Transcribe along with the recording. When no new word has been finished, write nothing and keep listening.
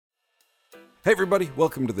Hey everybody,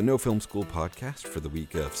 welcome to the No Film School podcast for the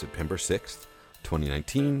week of September 6th,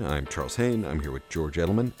 2019. I'm Charles Hain. I'm here with George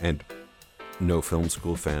Edelman and No Film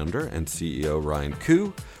School founder and CEO Ryan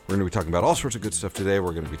Koo. We're going to be talking about all sorts of good stuff today.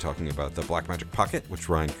 We're going to be talking about the Blackmagic Pocket, which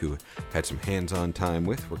Ryan Koo had some hands-on time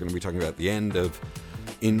with. We're going to be talking about the end of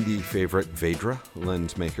indie favorite Vedra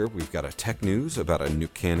lens maker. We've got a tech news about a new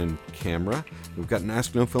Canon camera. We've got an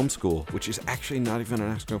Ask No Film School, which is actually not even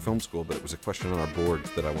an Ask No Film School, but it was a question on our board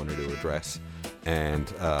that I wanted to address, and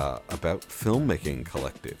about filmmaking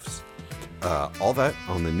collectives. All that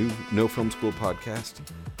on the new No Film School podcast,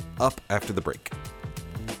 up after the break.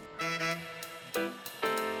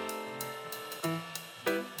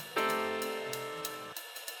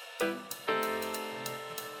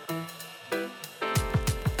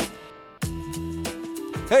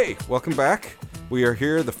 Hey, welcome back. We are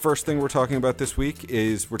here. The first thing we're talking about this week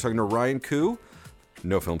is we're talking to Ryan Koo,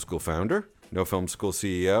 No Film School founder, No Film School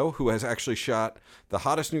CEO, who has actually shot the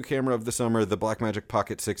hottest new camera of the summer, the Blackmagic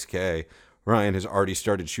Pocket 6K. Ryan has already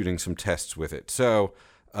started shooting some tests with it. So,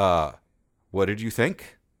 what did you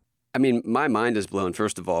think? I mean, my mind is blown,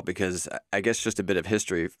 first of all, because I guess just a bit of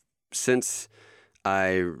history. Since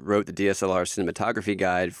I wrote the DSLR cinematography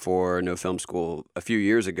guide for No Film School a few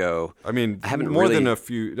years ago. I mean, I haven't more really... than a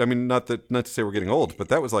few. I mean, not to say we're getting old, but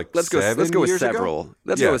that was like let's go with several. Ago?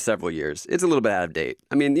 Let's go with several years. It's a little bit out of date.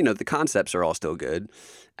 I mean, the concepts are all still good.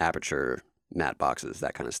 Aperture, matte boxes,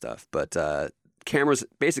 that kind of stuff. But cameras,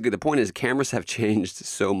 basically the point is cameras have changed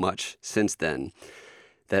so much since then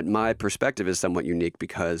that my perspective is somewhat unique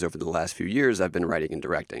because over the last few years I've been writing and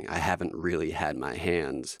directing. I haven't really had my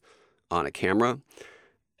hands on a camera,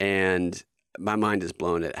 and my mind is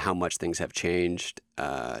blown at how much things have changed,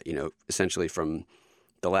 essentially from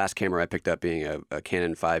the last camera I picked up being a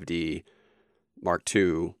Canon 5D Mark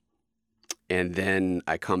II, and then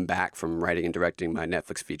I come back from writing and directing my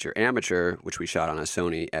Netflix feature Amateur, which we shot on a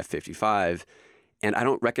Sony f55, and I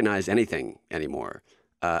don't recognize anything anymore.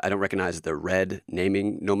 I don't recognize the red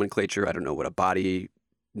naming nomenclature. I don't know what a body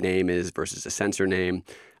name is versus a sensor name.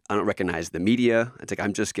 I don't recognize the media. It's like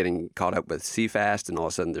I'm just getting caught up with CFast, and all of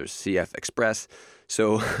a sudden there's CF Express.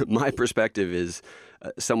 So my perspective is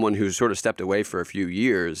someone who's sort of stepped away for a few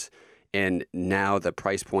years, and now the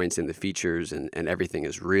price points and the features and everything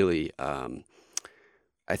is really,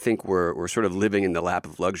 I think we're sort of living in the lap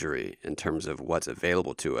of luxury in terms of what's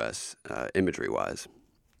available to us imagery-wise.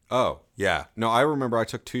 Oh, yeah. No, I remember I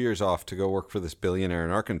took 2 years off to go work for this billionaire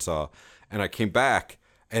in Arkansas, and I came back,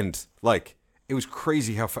 and it was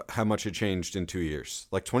crazy how much it changed in 2 years.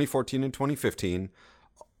 Like 2014 and 2015,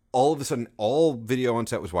 all of a sudden, all video on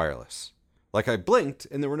set was wireless. Like I blinked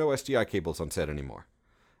and there were no SDI cables on set anymore.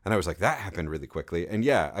 And I was like, that happened really quickly. And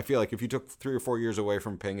yeah, I feel like if you took 3 or 4 years away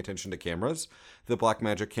from paying attention to cameras, the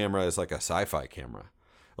Blackmagic camera is like a sci-fi camera.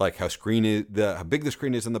 Like how big the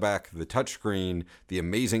screen is in the back, the touch screen, the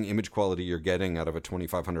amazing image quality you're getting out of a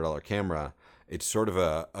 $2,500 camera. It's sort of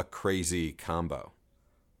a crazy combo.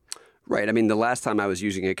 Right. I mean, the last time I was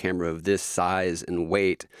using a camera of this size and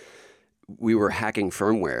weight, we were hacking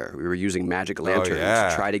firmware. We were using magic lanterns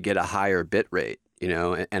to try to get a higher bit rate,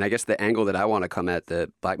 And I guess the angle that I want to come at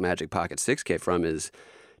the Blackmagic Pocket 6K from is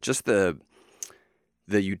just the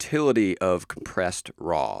utility of compressed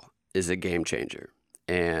RAW is a game changer.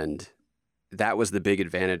 And that was the big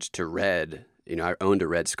advantage to Red. I owned a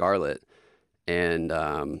Red Scarlett, and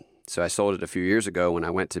so I sold it a few years ago when I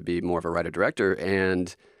went to be more of a writer-director,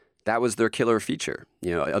 and that was their killer feature.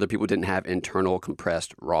 Other people didn't have internal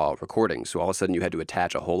compressed RAW recording. So all of a sudden you had to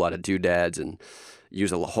attach a whole lot of doodads and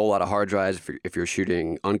use a whole lot of hard drives if you're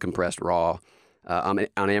shooting uncompressed RAW. On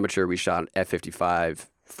Amateur, we shot f55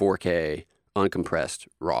 4K uncompressed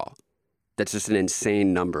RAW. That's just an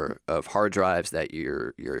insane number of hard drives that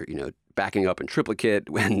you're backing up in triplicate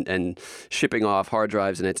and shipping off hard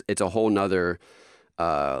drives. And it's a whole nother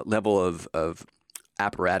level of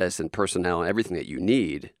apparatus and personnel and everything that you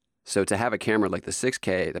need. So to have a camera like the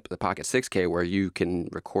 6K, the Pocket 6K, where you can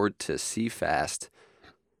record to CFast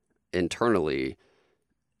internally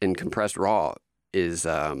in compressed RAW is,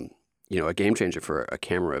 a game changer for a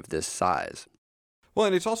camera of this size. Well,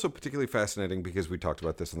 and it's also particularly fascinating because we talked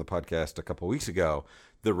about this on the podcast a couple of weeks ago,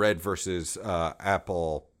 the Red versus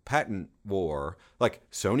Apple patent war. Like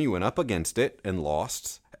Sony went up against it and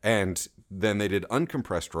lost, and then they did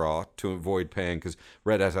uncompressed RAW to avoid paying because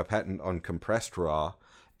Red has a patent on compressed RAW.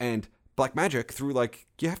 And Blackmagic,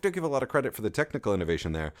 you have to give a lot of credit for the technical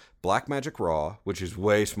innovation there. Blackmagic RAW, which is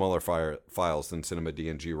way smaller files than Cinema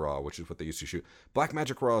DNG RAW, which is what they used to shoot.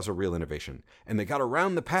 Blackmagic RAW is a real innovation. And they got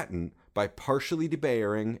around the patent by partially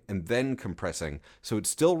debayering and then compressing. So it's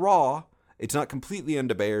still RAW, It's not completely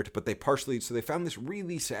undebated, but they found this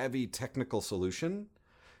really savvy technical solution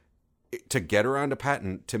to get around a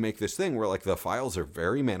patent to make this thing where like the files are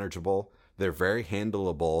very manageable. They're very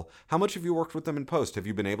handleable. How much have you worked with them in post? Have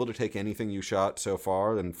you been able to take anything you shot so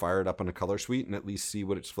far and fire it up in a color suite and at least see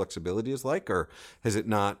what its flexibility is like? Or has it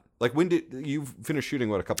not? Like, when did you finish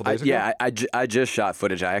shooting, a couple days ago? Yeah, I just shot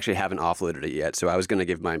footage. I actually haven't offloaded it yet. So I was going to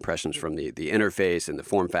give my impressions from the interface and the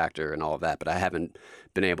form factor and all of that, but I haven't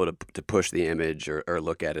been able to push the image or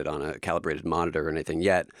look at it on a calibrated monitor or anything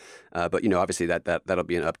yet. But, obviously that'll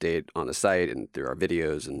be an update on the site and through our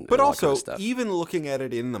videos and but all also, that kind of stuff. Even looking at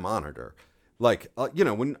it in the monitor, like,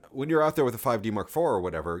 when you're out there with a 5D Mark IV or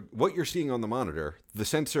whatever, what you're seeing on the monitor, the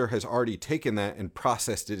sensor has already taken that and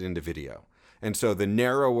processed it into video. And so the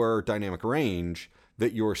narrower dynamic range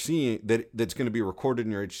that you're seeing, that's going to be recorded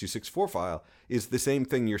in your H.264 file, is the same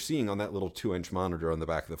thing you're seeing on that little 2-inch monitor on the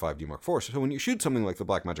back of the 5D Mark IV. So when you shoot something like the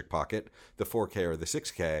Blackmagic Pocket, the 4K or the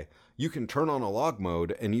 6K, you can turn on a log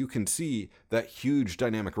mode and you can see that huge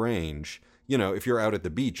dynamic range. If you're out at the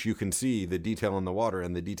beach, you can see the detail in the water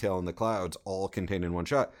and the detail in the clouds all contained in one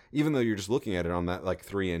shot, even though you're just looking at it on that like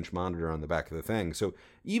 3-inch monitor on the back of the thing. So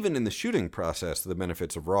even in the shooting process, the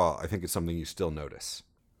benefits of RAW, I think, is something you still notice.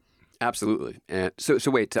 Absolutely. And so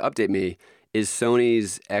wait, to update me, is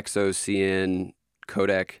Sony's XOCN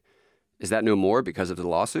codec, is that no more because of the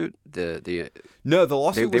lawsuit? No, the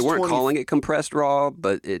lawsuit they weren't calling it compressed RAW,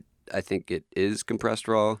 but I think it is compressed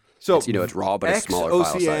RAW. So it's RAW, but it's smaller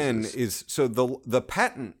file sizes. The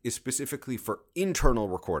patent is specifically for internal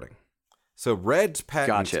recording. So Red's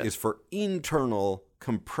patent is for internal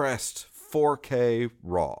compressed 4K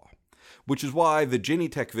RAW, which is why the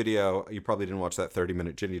Genitech video, you probably didn't watch that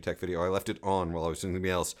 30-minute Genitech video. I left it on while I was doing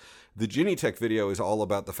something else. The Genitech video is all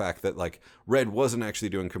about the fact that like Red wasn't actually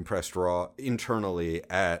doing compressed RAW internally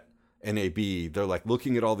at NAB. They're like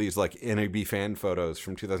looking at all these like NAB fan photos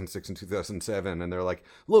from 2006 and 2007, and they're like,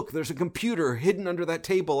 look, there's a computer hidden under that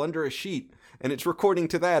table under a sheet, and it's recording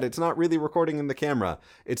to that. It's not really recording in the camera.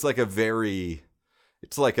 It's like it's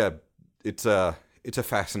a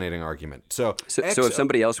fascinating argument. So if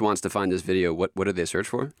somebody else wants to find this video, what do they search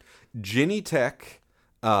for? Genitech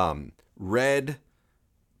Red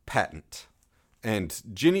patent. And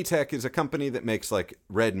Genitech is a company that makes like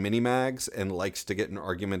Red mini mags and likes to get in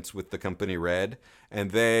arguments with the company Red. And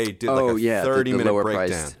they did like a 30-minute breakdown.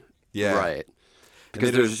 Priced. Yeah. Right.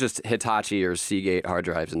 Because there's just Hitachi or Seagate hard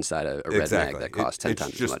drives inside a Red mag that cost 10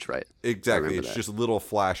 times as much, right? Exactly. It's just little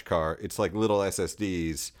flash card. It's like little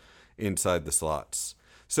SSDs inside the slots.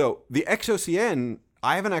 So the XOCN,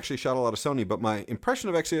 I haven't actually shot a lot of Sony, but my impression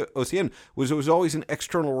of XOCN was it was always an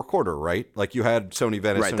external recorder, right? Like you had Sony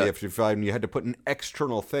Venice, Sony F-35, and you had to put an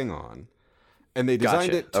external thing on. And they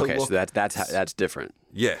designed it to look... Okay, so that's different.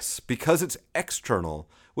 Yes, because it's external,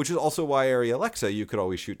 which is also why Arri Alexa, you could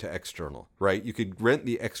always shoot to external, right? You could rent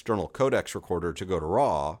the external codecs recorder to go to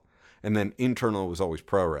RAW, and then internal was always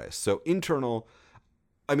ProRes. So internal...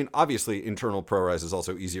 I mean, obviously, internal ProRes is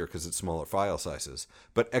also easier because it's smaller file sizes,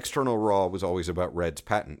 but external RAW was always about Red's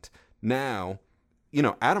patent. Now,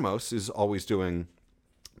 Atomos is always doing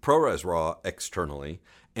ProRes RAW externally,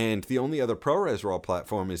 and the only other ProRes RAW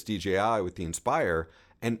platform is DJI with the Inspire.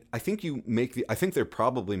 And I think they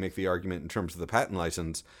probably make the argument in terms of the patent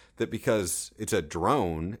license that because it's a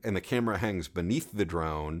drone and the camera hangs beneath the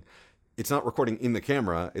drone, it's not recording in the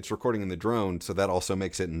camera, it's recording in the drone, so that also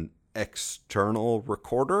makes it an external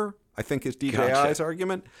recorder, I think is DJI's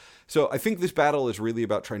argument. So I think this battle is really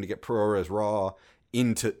about trying to get ProRes RAW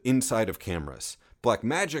inside of cameras.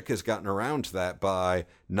 Blackmagic has gotten around to that by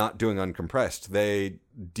not doing uncompressed. They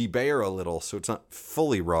debayer a little so it's not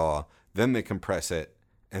fully raw, then they compress it,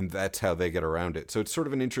 and that's how they get around it. So it's sort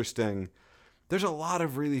of an interesting... There's a lot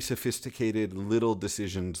of really sophisticated little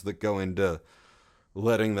decisions that go into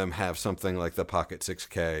letting them have something like the Pocket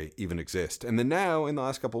 6K even exist. And then now, in the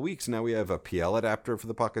last couple of weeks, now we have a PL adapter for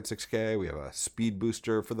the Pocket 6K. We have a speed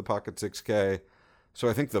booster for the Pocket 6K. So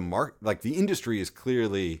I think the industry is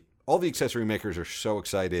clearly... All the accessory makers are so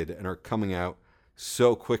excited and are coming out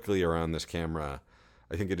so quickly around this camera.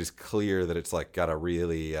 I think it is clear that it's like got a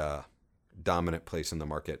really dominant place in the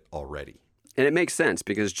market already. And it makes sense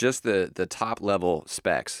because just the top level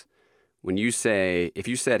specs, if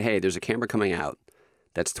you said, hey, there's a camera coming out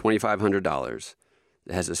that's $2,500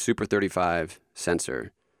 that has a Super 35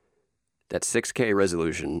 sensor, that's 6K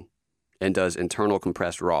resolution, and does internal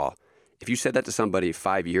compressed RAW. If you said that to somebody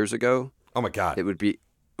 5 years ago, oh my God, it would be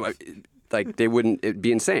like it'd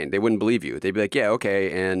be insane. They wouldn't believe you. They'd be like, yeah,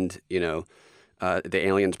 okay, and the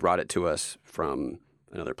aliens brought it to us from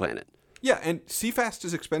another planet. Yeah, and CFast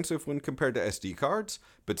is expensive when compared to SD cards,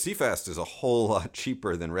 but CFast is a whole lot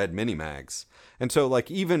cheaper than Red Minimags. And so,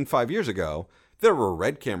 like, even 5 years ago, there were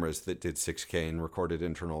Red cameras that did 6K and recorded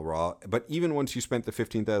internal RAW, but even once you spent the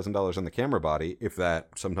 $15,000 on the camera body, if that,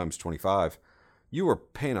 sometimes 25, you were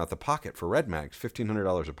paying out the pocket for Red Mags,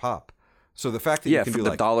 $1,500 a pop. So the fact that you can do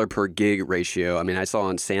the dollar per gig ratio. I mean, I saw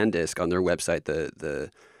on SanDisk on their website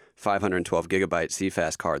the 512 gigabyte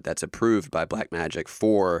CFast card that's approved by Blackmagic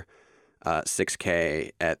for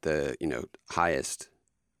 6K at the highest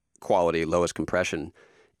quality, lowest compression.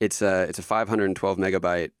 It's a 512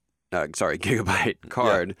 gigabyte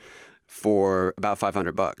card for about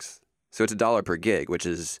 $500. So it's $1 per gig, which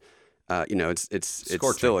is it's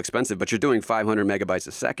still expensive, but you're doing 500 megabytes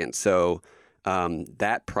a second. So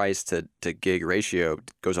that price to gig ratio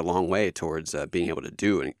goes a long way towards being able to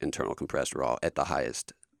do an internal compressed RAW at the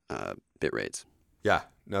highest bit rates. Yeah,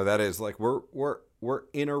 no, that is like we're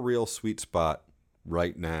in a real sweet spot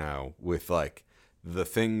right now with like the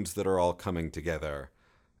things that are all coming together.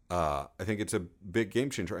 I think it's a big game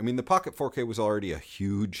changer. I mean, the Pocket 4K was already a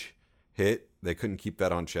huge hit. They couldn't keep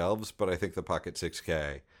that on shelves, but I think the Pocket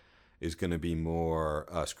 6K is going to be more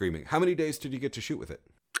screaming. How many days did you get to shoot with it?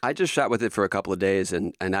 I just shot with it for a couple of days,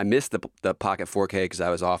 and I missed the Pocket 4K because I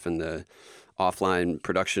was off in the offline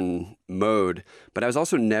production mode. But I was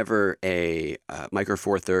also never a Micro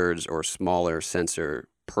Four Thirds or smaller sensor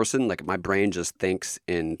person. Like my brain just thinks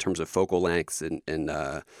in terms of focal lengths and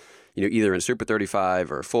either in Super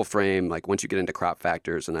 35 or full frame. Like once you get into crop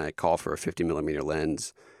factors, and I call for a 50 millimeter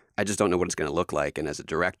lens, I just don't know what it's going to look like. And as a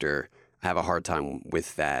director, I have a hard time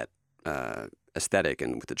with that aesthetic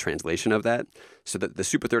and with the translation of that. So that the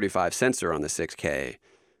Super 35 sensor on the 6K,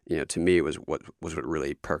 to me was what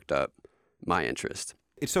really perked up my interest.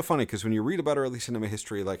 It's so funny because when you read about early cinema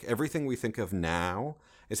history, like everything we think of now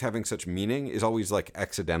as having such meaning is always like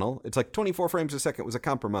accidental. It's like 24 frames a second was a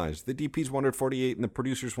compromise. The DPs wanted 48 and the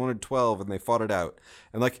producers wanted 12 and they fought it out.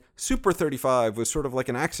 And like Super 35 was sort of like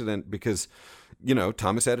an accident because,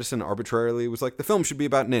 Thomas Edison arbitrarily was like, the film should be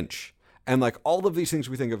about an inch. And like all of these things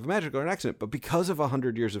we think of as magic are an accident, but because of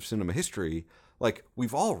 100 years of cinema history, like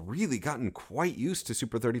we've all really gotten quite used to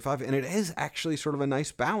Super 35, and it is actually sort of a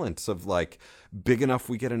nice balance of like big enough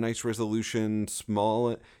we get a nice resolution,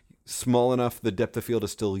 small enough the depth of field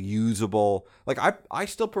is still usable. Like I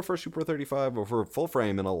still prefer Super 35 over full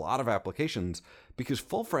frame in a lot of applications because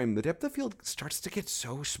full frame, the depth of field starts to get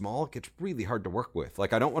so small, it gets really hard to work with.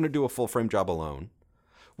 Like I don't want to do a full frame job alone.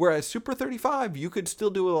 Whereas Super 35, you could still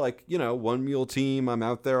do one mule team. I'm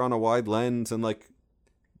out there on a wide lens and like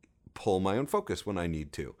pull my own focus when I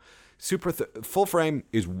need to. Full frame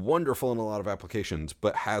is wonderful in a lot of applications,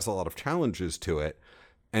 but has a lot of challenges to it.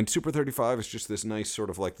 And Super 35 is just this nice sort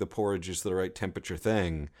of like the porridge is the right temperature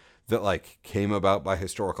thing that like came about by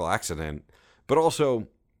historical accident. But also,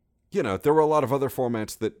 there were a lot of other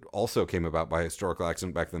formats that also came about by historical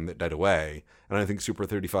accident back then that died away. And I think Super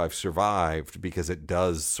 35 survived because it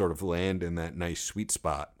does sort of land in that nice sweet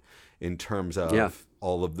spot in terms of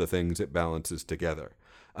all of the things it balances together.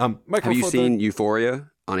 Have you seen Euphoria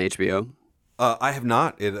on HBO? I have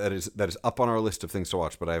not. That is up on our list of things to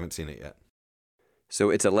watch, but I haven't seen it yet. So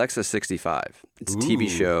it's Alexa 65. It's a TV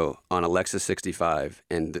show on Alexa 65.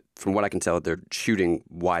 And from what I can tell, they're shooting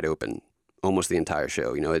wide open almost the entire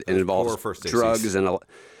show. It involves drugs and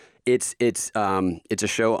it's a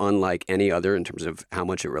show unlike any other in terms of how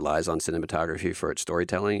much it relies on cinematography for its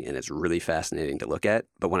storytelling, and it's really fascinating to look at.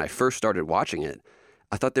 But when I first started watching it,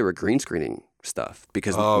 I thought they were green screening stuff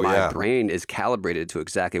because my brain is calibrated to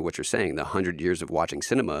exactly what you're saying, the 100 years of watching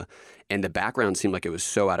cinema, and the background seemed like it was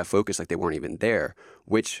so out of focus, like they weren't even there,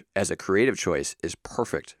 which as a creative choice is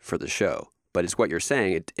perfect for the show. But it's what you're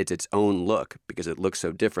saying, it's its own look because it looks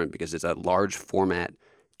so different because it's a large format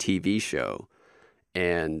TV show.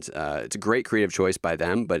 And it's a great creative choice by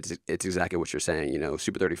them, but it's exactly what you're saying.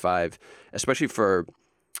 Super 35, especially for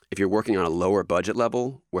if you're working on a lower budget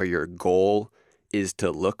level where your goal is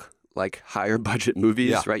to look like higher budget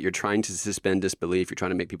movies, right? You're trying to suspend disbelief. You're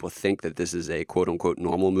trying to make people think that this is a quote unquote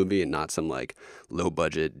normal movie and not some like low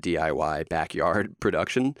budget DIY backyard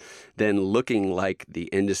production. Then looking like the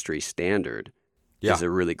industry standard is a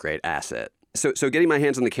really great asset. So getting my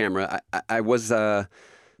hands on the camera, I was the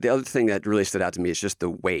other thing that really stood out to me is just the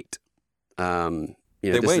weight. They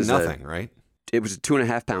weigh nothing, right? It was a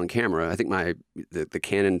 2.5 pound camera. I think the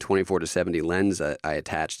Canon 24-70 lens I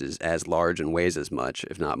attached is as large and weighs as much,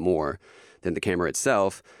 if not more, than the camera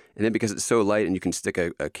itself. And then because it's so light and you can stick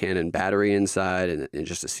a Canon battery inside and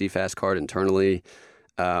just a CFast card internally,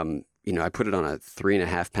 I put it on a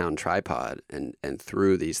 3.5 pound tripod and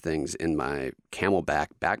threw these things in my Camelback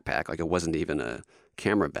backpack like it wasn't even a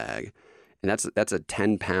camera bag. and that's a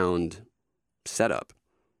 10-pound setup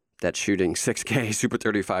that's shooting 6K Super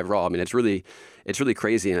 35 RAW. I mean, it's really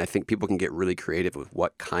crazy, and I think people can get really creative with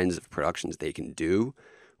what kinds of productions they can do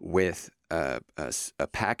with a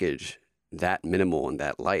package that minimal and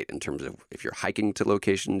that light. In terms of if you're hiking to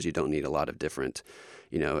locations, you don't need a lot of different,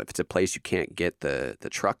 if it's a place you can't get the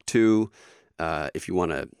truck to, if you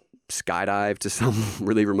want to skydive to some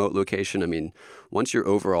really remote location. I mean, once your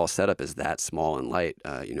overall setup is that small and light,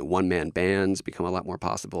 one-man bands become a lot more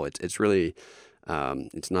possible. It's really,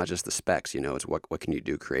 it's not just the specs, it's what can you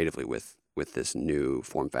do creatively with this new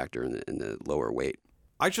form factor and the lower weight.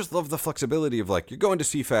 I just love the flexibility of like, you're going to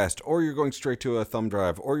CFast, or you're going straight to a thumb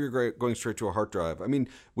drive, or you're going straight to a hard drive. I mean,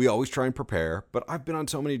 we always try and prepare, but I've been on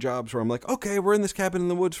so many jobs where I'm like, okay, we're in this cabin in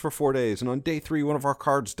the woods for 4 days, and on day 3, one of our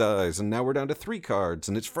cards dies, and now we're down to 3 cards,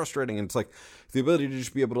 and it's frustrating. And it's like the ability to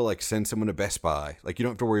just be able to like send someone to Best Buy. Like, you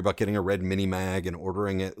don't have to worry about getting a red mini mag and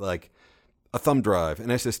ordering it, like a thumb drive, an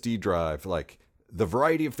SSD drive, like the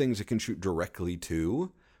variety of things it can shoot directly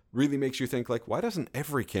to really makes you think, like, why doesn't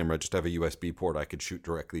every camera just have a USB port I could shoot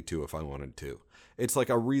directly to if I wanted to? It's like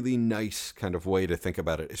a really nice kind of way to think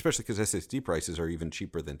about it, especially because SSD prices are even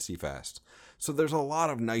cheaper than CFast. So there's a lot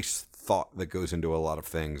of nice thought that goes into a lot of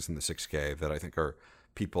things in the 6K that I think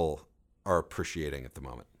people are appreciating at the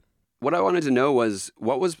moment. What I wanted to know was,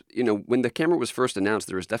 when the camera was first announced,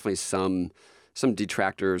 there was definitely some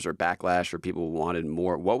detractors or backlash, or people wanted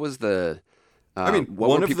more. What was the...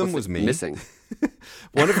 one of them was me. Missing.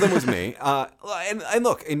 One of them was me. And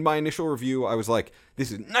look, in my initial review, I was like, this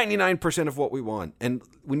is 99% of what we want. And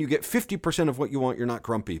when you get 50% of what you want, you're not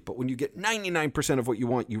grumpy. But when you get 99% of what you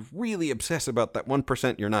want, you really obsess about that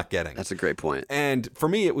 1% you're not getting. That's a great point. And for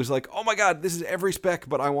me, it was like, oh my God, this is every spec,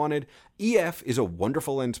 but I wanted... EF is a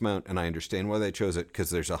wonderful lens mount, and I understand why they chose it,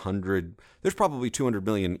 because there's probably 200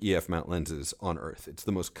 million EF mount lenses on Earth. It's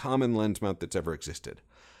the most common lens mount that's ever existed.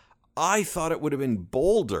 I thought it would have been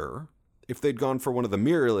bolder if they'd gone for one of the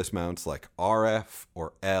mirrorless mounts like RF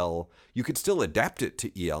or L. You could still adapt it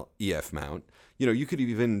to EF mount. You could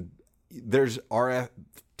even... There's RF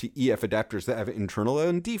to EF adapters that have internal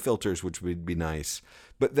LND filters, which would be nice.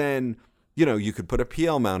 But then, you could put a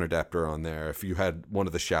PL mount adapter on there if you had one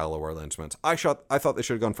of the shallower lens mounts. I thought they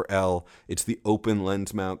should have gone for L. It's the open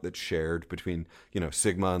lens mount that's shared between,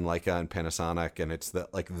 Sigma and Leica and Panasonic, and it's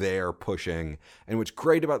they're pushing. And what's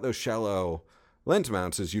great about those shallow lens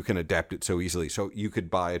mounts is you can adapt it so easily. So you could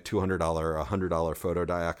buy a $200 or $100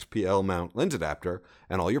 Photodiox PL mount lens adapter,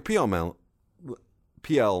 and all your PL mount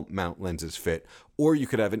lenses fit. Or you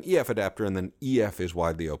could have an EF adapter, and then EF is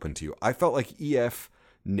widely open to you. I felt like EF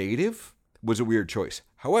native was a weird choice.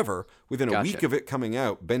 However, within a week of it coming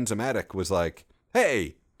out, Benzomatic was like,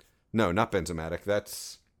 hey, no, not Benzomatic.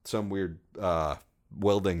 That's some weird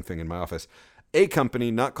welding thing in my office. A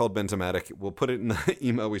company, not called Benzomatic, we'll put it in the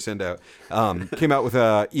email we send out, came out with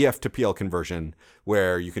a EF to PL conversion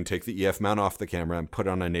where you can take the EF mount off the camera and put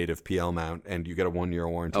on a native PL mount, and you get a 1-year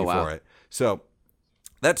warranty for it. So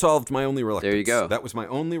that solved my only reluctance. There you go. That was my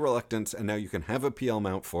only reluctance, and now you can have a PL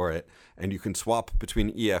mount for it, and you can swap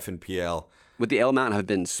between EF and PL. Would the L mount have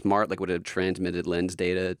been smart? Like, would it have transmitted lens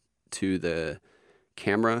data to the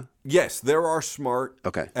camera? Yes, there are smart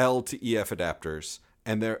Okay. L to EF adapters,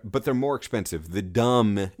 but they're more expensive. The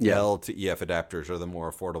dumb L to EF adapters are the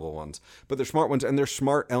more affordable ones, but they're smart ones, and they're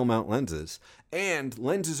smart L mount lenses. And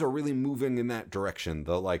lenses are really moving in that direction.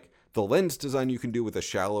 The lens design you can do with a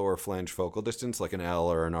shallower flange focal distance, like an L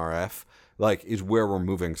or an RF, is where we're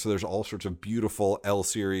moving. So there's all sorts of beautiful L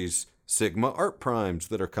series Sigma art primes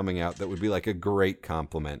that are coming out that would be like a great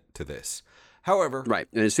complement to this. However, right,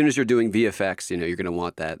 and as soon as you're doing VFX, you're going to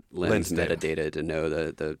want that lens metadata to know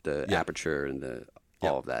the aperture and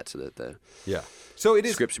all of that, so that so it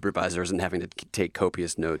is script supervisor isn't having to take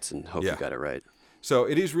copious notes and hope you got it right. So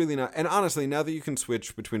it is really not. And honestly, now that you can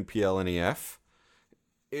switch between PL and EF,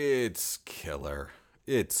 it's killer.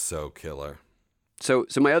 It's so killer. So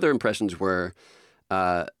my other impressions were,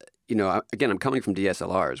 again, I'm coming from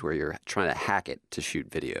DSLRs where you're trying to hack it to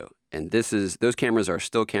shoot video. And those cameras are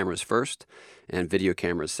still cameras first and video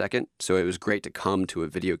cameras second. So it was great to come to a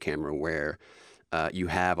video camera where you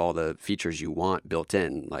have all the features you want built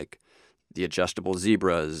in, like the adjustable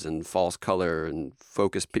zebras and false color and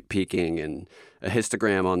focus peaking and a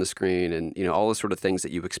histogram on the screen and, all the sort of things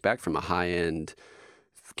that you expect from a high-end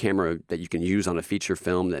camera that you can use on a feature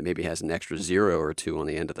film that maybe has an extra 0 or 2 on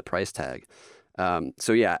the end of the price tag. I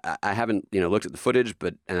haven't looked at the footage,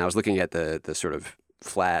 and I was looking at the sort of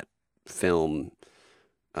flat film,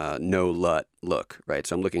 no LUT look, right?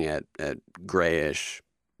 So I'm looking at grayish,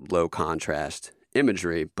 low contrast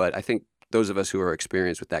imagery, but I think those of us who are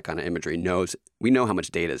experienced with that kind of imagery we know how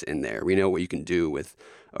much data is in there. We know what you can do with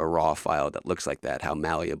a raw file that looks like that, how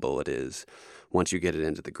malleable it is once you get it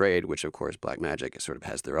into the grade, which of course Blackmagic sort of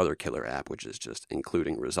has their other killer app, which is just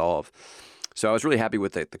including resolve. So I was really happy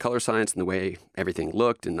with the color science and the way everything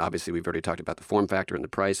looked. And obviously we've already talked about the form factor and the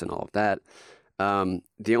price and all of that.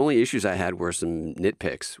 The only issues I had were some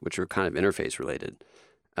nitpicks, which were kind of interface related.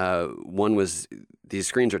 One was these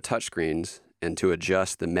screens are touch screens, and to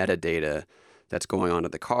adjust the metadata that's going onto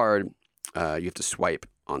the card, you have to swipe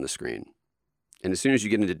on the screen. And as soon as you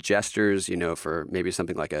get into gestures, for maybe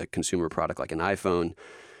something like a consumer product like an iPhone,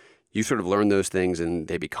 you sort of learn those things and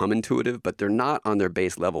they become intuitive, but they're not on their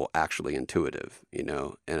base level actually intuitive,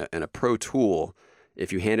 And a pro tool,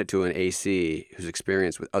 if you hand it to an AC who's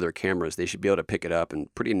experienced with other cameras, they should be able to pick it up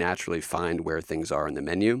and pretty naturally find where things are in the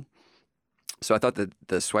menu. So I thought that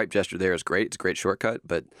the swipe gesture there is great. It's a great shortcut,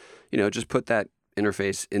 but, just put that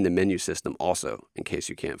interface in the menu system also in case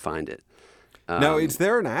you can't find it. Now, is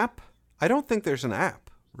there an app? I don't think there's an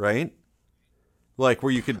app, right? Like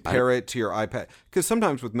where you could pair it to your iPad. Because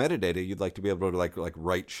sometimes with metadata, you'd like to be able to like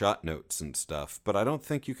write shot notes and stuff, but I don't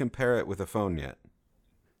think you can pair it with a phone yet.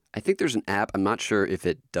 I think there's an app. I'm not sure if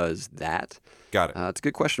it does that. Got it. It's a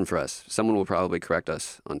good question for us. Someone will probably correct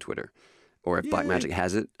us on Twitter. Or if Blackmagic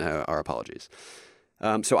has it, our apologies.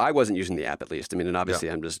 So I wasn't using the app, at least. I mean, and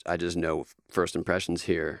obviously I just know first impressions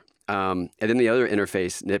here. And then the other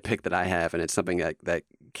interface nitpick that I have, and it's something that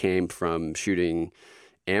came from shooting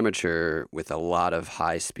amateur with a lot of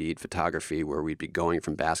high-speed photography where we'd be going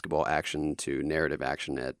from basketball action to narrative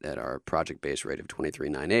action at our project base rate of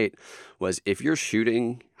 23.98, was if you're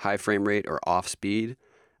shooting high frame rate or off speed,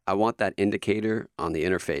 I want that indicator on the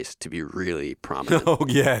interface to be really prominent. Oh,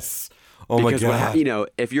 yes. Oh, because my God.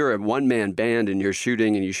 If you're a one-man band and you're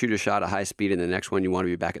shooting and you shoot a shot at high speed and the next one you want to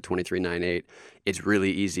be back at 23.98, it's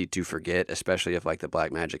really easy to forget, especially if like the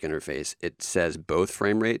Blackmagic interface, it says both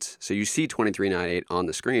frame rates. So you see 23.98 on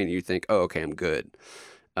the screen, you think, oh, okay, I'm good.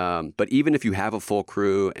 But even if you have a full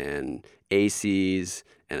crew and ACs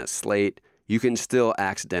and a slate, you can still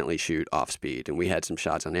accidentally shoot off speed. And we had some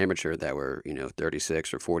shots on amateur that were,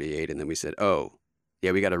 36 or 48. And then we said, oh,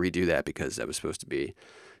 yeah, we got to redo that because that was supposed to be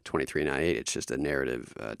 23.98. It's just a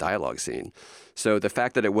narrative dialogue scene. So the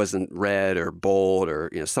fact that it wasn't red or bold or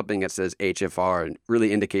something that says HFR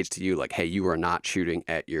really indicates to you like, hey, you are not shooting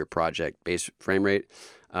at your project base frame rate.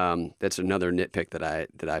 That's another nitpick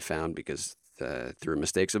that I found because through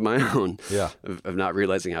mistakes of my own of not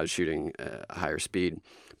realizing I was shooting a higher speed.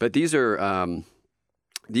 But these are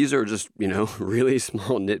just really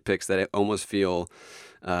small nitpicks that I almost feel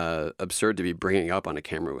absurd to be bringing up on a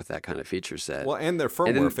camera with that kind of feature set. Well, and they're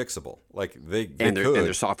firmware fixable. Like they could. And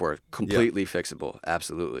their software completely fixable.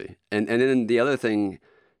 Absolutely. And then the other thing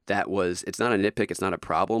it's not a nitpick, it's not a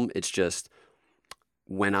problem. It's just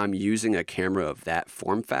when I'm using a camera of that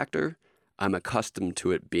form factor, I'm accustomed to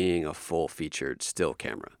it being a full featured still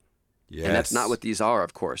camera. Yes. And that's not what these are,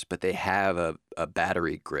 of course, but they have a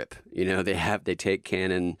battery grip. They take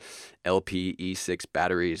Canon LP-E6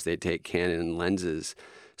 batteries. They take Canon lenses.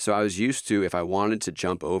 So I was used to, if I wanted to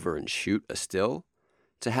jump over and shoot a still,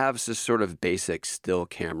 to have this sort of basic still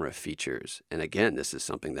camera features. And again, this is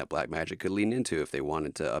something that Blackmagic could lean into if they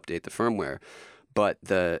wanted to update the firmware. But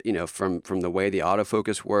from the way the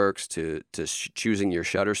autofocus works to choosing your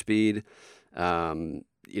shutter speed,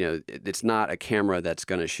 it's not a camera that's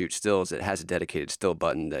going to shoot stills. It has a dedicated still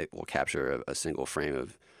button that will capture a single frame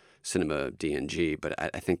of cinema DNG, but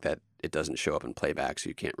I think that it doesn't show up in playback, so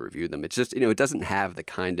you can't review them. It's just, it doesn't have the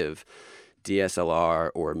kind of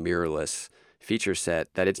DSLR or mirrorless feature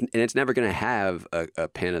set that it's never going to have a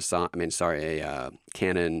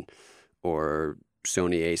Canon or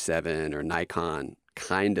Sony A7 or Nikon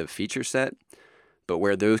kind of feature set, but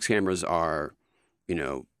where those cameras are,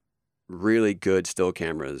 really good still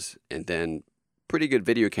cameras and then pretty good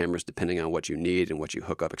video cameras depending on what you need and what you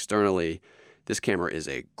hook up externally. This camera is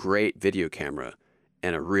a great video camera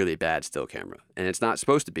and a really bad still camera. And it's not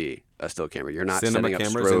supposed to be a still camera. You're not setting up strobes.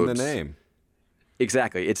 Cinema camera's in the name.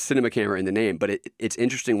 Exactly. It's cinema camera in the name, but it's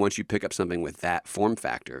interesting once you pick up something with that form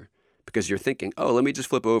factor because you're thinking, oh, let me just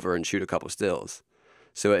flip over and shoot a couple stills.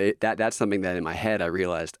 So that's something that in my head I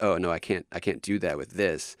realized, oh no, I can't do that with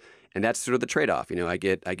this. And that's sort of the trade-off. I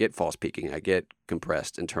get false peaking, I get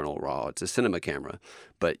compressed internal RAW. It's a cinema camera,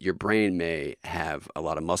 but your brain may have a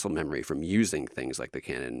lot of muscle memory from using things like the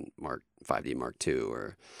Canon 5D Mark II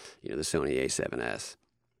or the Sony A7S.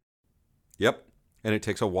 Yep, and it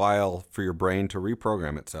takes a while for your brain to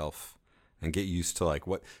reprogram itself and get used to like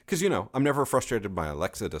what. Because I'm never frustrated my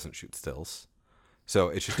Alexa doesn't shoot stills. So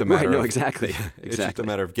it's just a matter right, no, of... exactly. It's just a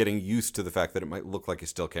matter of getting used to the fact that it might look like a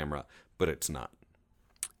still camera, but it's not.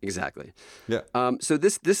 Exactly. Yeah. So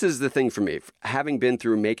this is the thing for me. Having been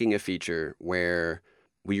through making a feature where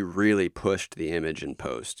we really pushed the image in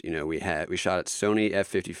post. You know, we shot at Sony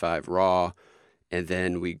F55 RAW, and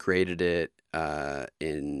then we graded it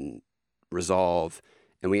in Resolve,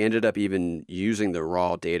 and we ended up even using the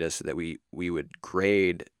raw data so that we would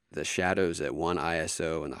grade the shadows at one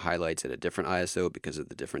ISO and the highlights at a different ISO because of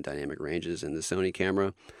the different dynamic ranges in the Sony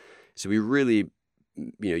camera. So we really,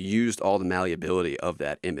 used all the malleability of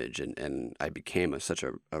that image, and I became such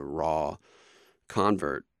a raw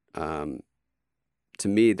convert. To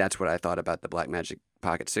me, that's what I thought about the Blackmagic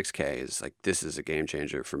Pocket 6K is like, this is a game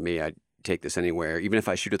changer for me. I take this anywhere. Even if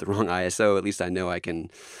I shoot at the wrong ISO, at least I know I can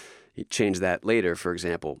change that later, for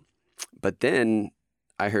example. But then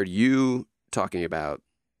I heard you talking about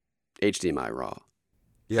HDMI RAW.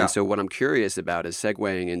 Yeah. And so what I'm curious about is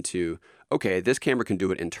segueing into, okay, this camera can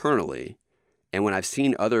do it internally. And when I've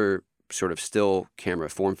seen other sort of still camera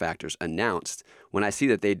form factors announced, when I see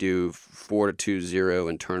that they do 4:2:0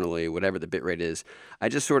 internally, whatever the bitrate is, I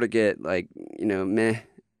just sort of get like, meh,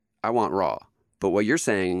 I want RAW. But what you're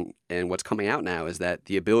saying and what's coming out now is that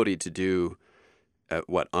the ability to do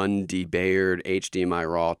undebayered HDMI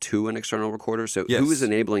RAW to an external recorder. So yes. Who is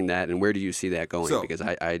enabling that, and where do you see that going? So, because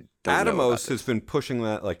I don't know Atomos has been pushing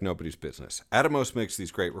that like nobody's business. Atomos makes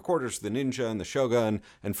these great recorders, the Ninja and the Shogun,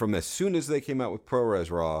 and from as soon as they came out with ProRes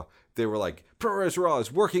RAW, they were like, ProRes RAW is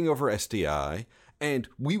working over SDI, and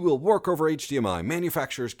we will work over HDMI.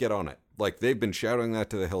 Manufacturers, get on it. Like, they've been shouting that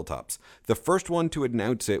to the hilltops. The first one to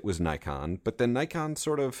announce it was Nikon, but then Nikon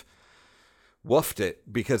sort of woofed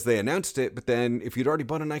it because they announced it, but then if you'd already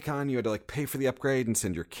bought a Nikon, you had to like pay for the upgrade and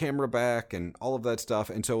send your camera back and all of that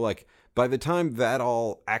stuff. And so like by the time that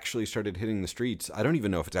all actually started hitting the streets, I don't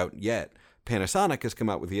even know if it's out yet. Panasonic has come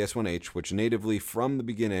out with the S1H, which natively from the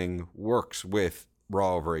beginning works with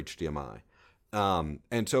RAW over HDMI.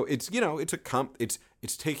 And so it's,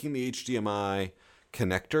 it's taking the HDMI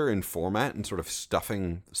connector and format and sort of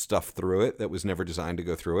stuffing stuff through it that was never designed to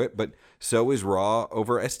go through it, but so is RAW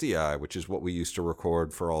over SDI, which is what we used to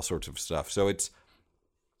record for all sorts of stuff. So it's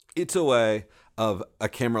a way of a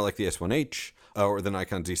camera like the S1H or the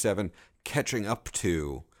Nikon Z7 catching up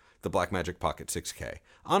to the Blackmagic Pocket 6K.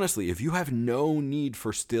 Honestly, if you have no need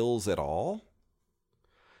for stills at all,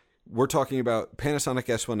 we're talking about Panasonic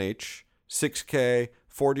S1H, 6K,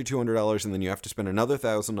 $4,200, and then you have to spend another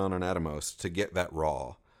 $1,000 on an Atomos to get that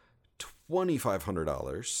RAW.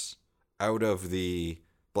 $2,500 out of the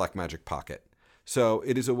Blackmagic Pocket. So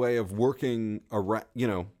it is a way of working around,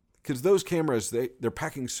 because those cameras, they're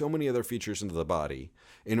packing so many other features into the body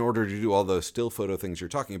in order to do all those still photo things you're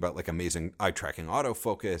talking about, like amazing eye tracking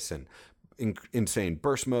autofocus and insane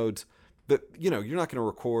burst modes, that, you're not going to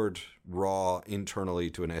record RAW internally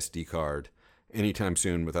to an SD card anytime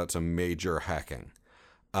soon without some major hacking.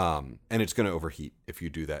 And it's going to overheat if you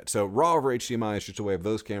do that. So RAW over HDMI is just a way of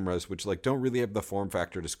those cameras, which like don't really have the form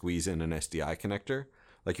factor to squeeze in an SDI connector.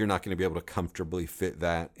 Like you're not going to be able to comfortably fit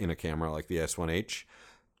that in a camera like the S1H,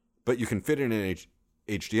 but you can fit in an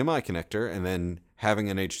HDMI connector, and then having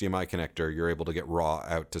an HDMI connector, you're able to get RAW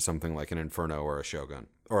out to something like an Inferno or a Shogun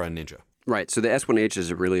or a Ninja. Right. So the S1H is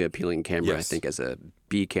a really appealing camera, yes. I think, as a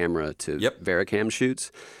B camera to yep. Vericam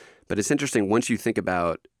shoots. But it's interesting once you think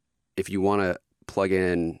about if you want to plug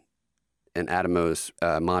in an Atomos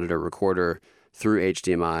monitor recorder through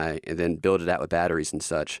HDMI and then build it out with batteries and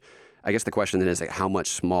such. I guess the question then is like, how much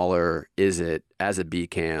smaller is it as a B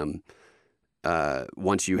cam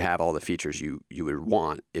once you have all the features you would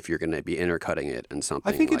want if you're going to be intercutting it and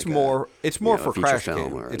something? I think it's more for crash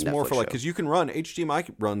cam. It's more for like, because you can run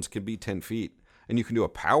HDMI runs can be 10 feet. And you can do a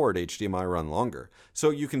powered HDMI run longer. So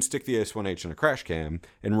you can stick the S1H in a crash cam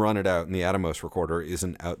and run it out, and the Atomos recorder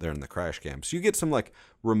isn't out there in the crash cam. So you get some like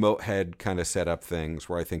remote head kind of setup things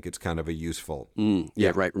where I think it's kind of a useful.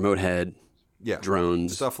 Yeah, right. Remote head,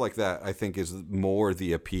 drones. Stuff like that I think is more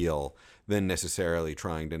the appeal than necessarily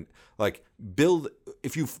trying to like build.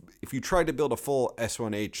 If you tried to build a full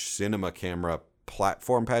S1H cinema camera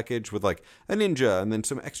platform package with like a Ninja and then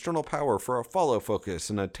some external power for a follow focus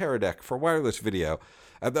and a Teradek for wireless video,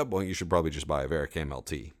 at that point you should probably just buy a Vericam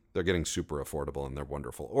LT. They're getting super affordable and they're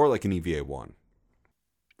wonderful. Or like an EVA-1.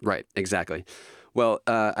 Right, exactly. Well,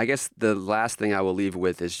 I guess the last thing I will leave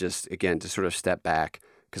with is just, again, to sort of step back,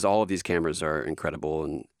 because all of these cameras are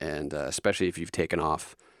incredible, and especially if you've taken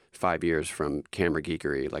off 5 years from camera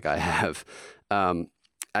geekery like I have.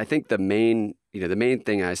 I think the main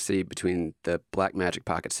thing I see between the Blackmagic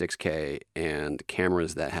Pocket 6K and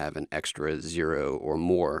cameras that have an extra 0 or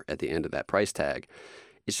more at the end of that price tag,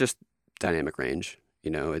 it's just dynamic range.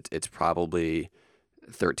 It's probably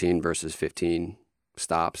 13 versus 15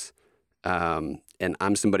 stops. And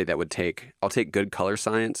I'm somebody that I'll take good color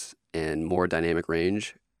science and more dynamic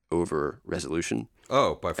range over resolution.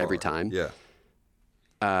 Oh, by far. Every time. Yeah.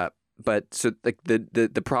 But so like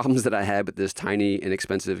the problems that I had with this tiny,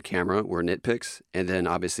 inexpensive camera were nitpicks. And then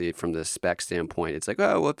obviously from the spec standpoint, it's like,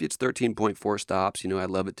 oh, well, if it's 13.4 stops, I'd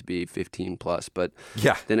love it to be 15 plus. But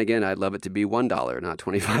then again, I'd love it to be $1, not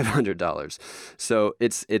 $2,500. So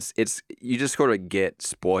it's you just sort of get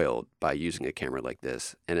spoiled by using a camera like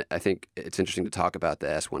this. And I think it's interesting to talk about the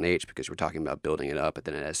S1H because we're talking about building it up. But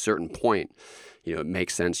then at a certain point, it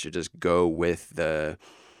makes sense to just go with the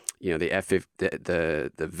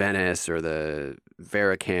the Venice or the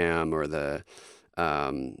Vericam or the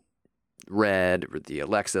Red or the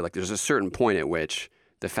Alexa. Like there's a certain point at which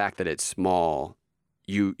the fact that it's small,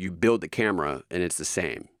 you build the camera and it's the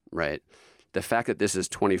same, right? The fact that this is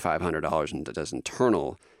 $2,500 and it does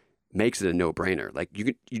internal makes it a no-brainer. Like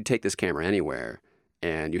you take this camera anywhere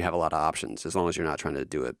and you have a lot of options as long as you're not trying to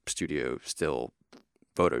do a studio still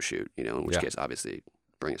photo shoot, in which case obviously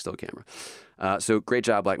bring a still camera. So great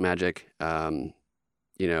job, Blackmagic.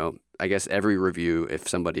 I guess every review, if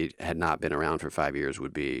somebody had not been around for 5 years,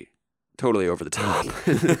 would be totally over the top.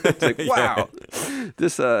 It's like, wow,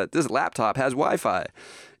 this laptop has Wi-Fi.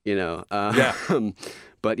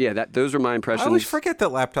 But yeah, those are my impressions. I always forget that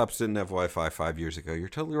laptops didn't have Wi-Fi 5 years ago. You're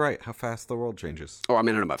totally right. How fast the world changes. Oh, I mean,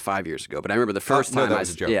 I don't know about 5 years ago, but I remember the first time that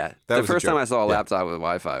was a joke. Yeah, the first time I saw a laptop with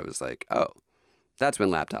Wi-Fi, I was like, oh. That's when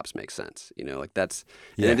laptops make sense, like that's,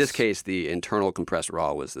 and in this case, the internal compressed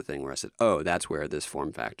RAW was the thing where I said, oh, that's where this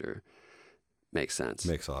form factor makes sense.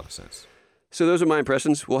 Makes a lot of sense. So those are my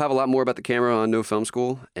impressions. We'll have a lot more about the camera on No Film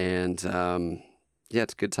School. And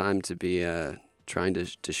it's a good time to be trying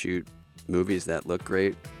to shoot movies that look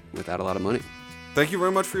great without a lot of money. Thank you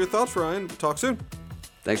very much for your thoughts, Ryan. Talk soon.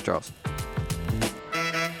 Thanks, Charles.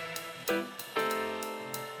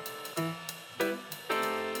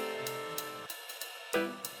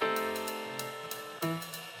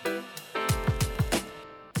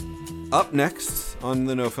 Up next on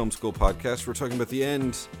the No Film School podcast, we're talking about the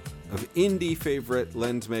end of indie favorite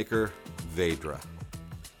lens maker Vedra.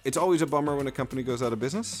 It's always a bummer when a company goes out of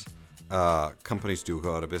business. Companies do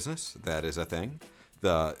go out of business. That is a thing.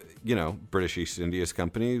 The, British East India's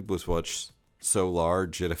company was once so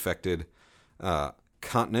large it affected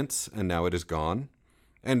continents, and now it is gone.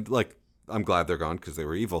 And, I'm glad they're gone because they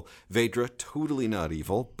were evil. Vedra, totally not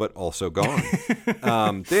evil, but also gone.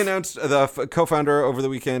 They announced, the co-founder over the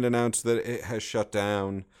weekend announced that it has shut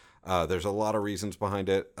down. There's a lot of reasons behind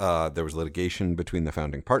it. There was litigation between the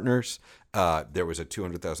founding partners. There was a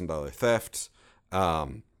 $200,000 theft.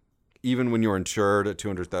 Even when you're insured, a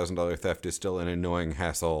 $200,000 theft is still an annoying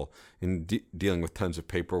hassle in dealing with tons of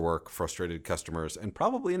paperwork, frustrated customers, and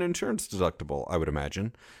probably an insurance deductible, I would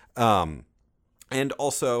imagine. And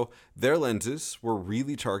also, their lenses were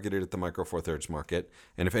really targeted at the Micro Four Thirds market.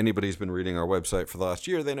 And if anybody's been reading our website for the last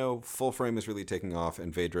year, they know full frame is really taking off,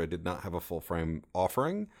 and Vedra did not have a full frame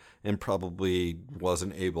offering and probably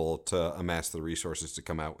wasn't able to amass the resources to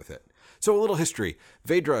come out with it. So a little history.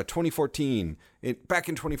 Vedra, 2014. Back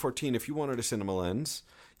in 2014, if you wanted a cinema lens,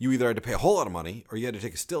 you either had to pay a whole lot of money or you had to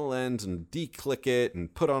take a still lens and declick it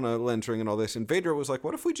and put on a lens ring and all this. And Vedra was like,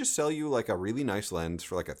 what if we just sell you a really nice lens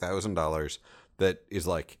for $1,000 that is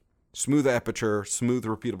smooth aperture, smooth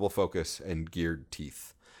repeatable focus, and geared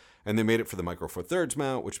teeth? And they made it for the Micro Four Thirds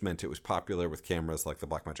mount, which meant it was popular with cameras like the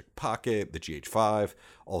Blackmagic Pocket, the GH5,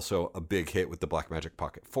 also a big hit with the Blackmagic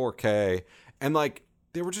Pocket 4K. And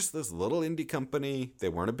they were just this little indie company. They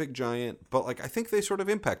weren't a big giant, but I think they sort of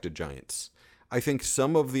impacted giants. I think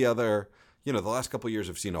some of the other, the last couple of years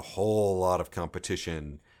have seen a whole lot of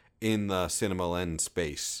competition in the cinema lens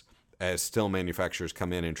space as still manufacturers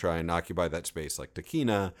come in and try and occupy that space, like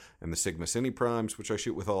Takina and the Sigma Cine Primes, which I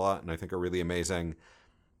shoot with a lot and I think are really amazing.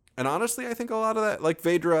 And honestly, I think a lot of that,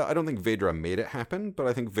 Vedra, I don't think Vedra made it happen, but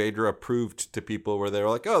I think Vedra proved to people where they were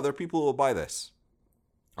like, oh, there are people who will buy this.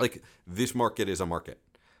 This market is a market.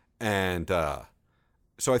 And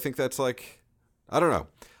so I think that's I don't know.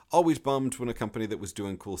 Always bummed when a company that was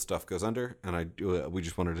doing cool stuff goes under. And we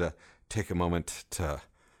just wanted to take a moment to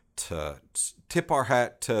tip our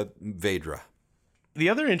hat to Vedra. The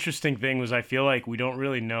other interesting thing was I feel like we don't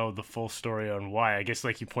really know the full story on why. I guess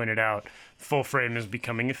like you pointed out, full frame is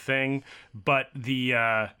becoming a thing, but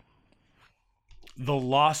the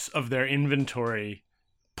loss of their inventory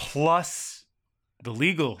plus the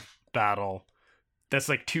legal battle, that's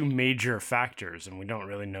two major factors, and we don't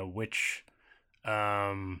really know which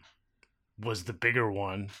was the bigger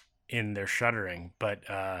one in their shuttering. But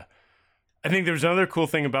I think there's another cool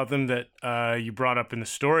thing about them that you brought up in the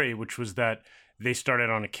story, which was that they started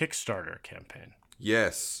on a Kickstarter campaign.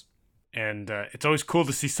 Yes. And it's always cool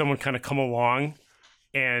to see someone kind of come along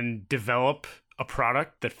and develop a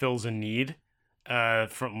product that fills a need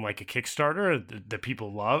from like a Kickstarter that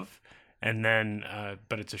people love. And then,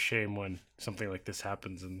 but it's a shame when something like this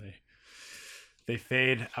happens and they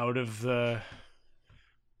fade out of the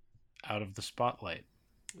spotlight.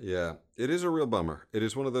 Yeah, it is a real bummer. It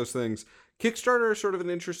is one of those things. Kickstarter is sort of an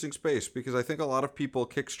interesting space because I think a lot of people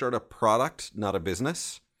kickstart a product, not a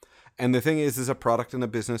business. And the thing is a product and a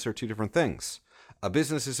business are two different things. A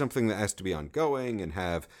business is something that has to be ongoing and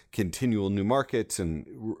have continual new markets and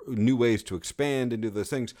new ways to expand and do those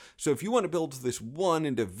things. So if you want to build this one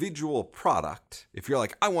individual product, if you're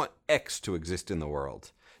like, I want X to exist in the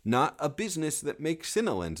world, not a business that makes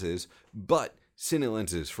cine lenses, but cine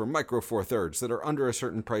lenses for micro four thirds that are under a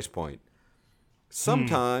certain price point.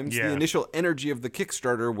 Sometimes the initial energy of the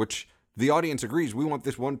Kickstarter, which the audience agrees, we want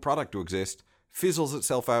this one product to exist, fizzles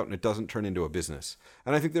itself out and it doesn't turn into a business.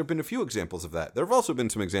 And I think there have been a few examples of that. There have also been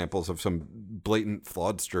some examples of some blatant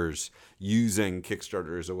fraudsters using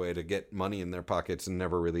Kickstarter as a way to get money in their pockets and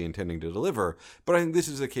never really intending to deliver. But I think this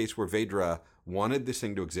is a case where Vedra wanted this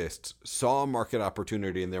thing to exist, saw a market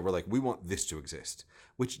opportunity, and they were like, we want this to exist,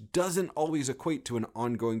 which doesn't always equate to an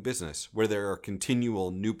ongoing business where there are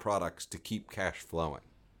continual new products to keep cash flowing.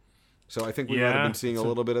 So I think we might have been seeing a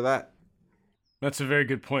little bit of that. That's a very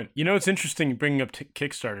good point. You know, it's interesting bringing up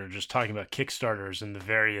Kickstarter, just talking about Kickstarters and the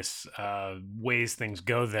various ways things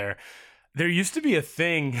go there. There used to be a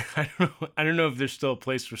thing, I don't know if there's still a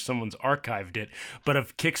place where someone's archived it, but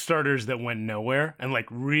of Kickstarters that went nowhere and like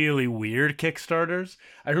really weird Kickstarters.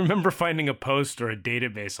 I remember finding a post or a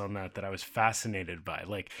database on that I was fascinated by.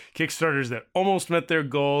 Like Kickstarters that almost met their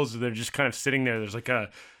goals, they're just kind of sitting there. There's like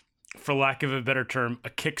for lack of a better term, a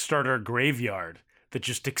Kickstarter graveyard that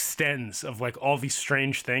just extends of like all these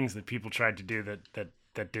strange things that people tried to do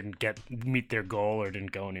that didn't meet their goal or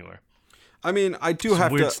didn't go anywhere. I mean, I do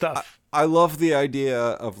have weird to stuff. I love the idea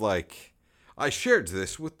of like, I shared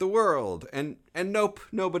this with the world and nope,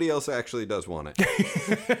 nobody else actually does want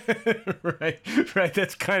it. Right.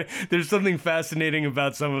 That's there's something fascinating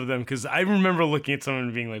about some of them because I remember looking at someone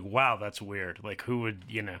and being like, wow, that's weird. Like who would,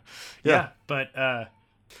 Yeah. But,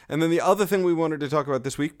 and then the other thing we wanted to talk about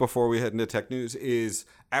this week before we head into tech news is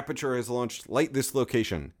Aperture has launched Light This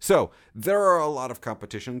Location. So there are a lot of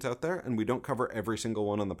competitions out there, and we don't cover every single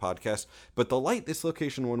one on the podcast, but the Light This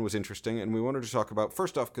Location one was interesting, and we wanted to talk about,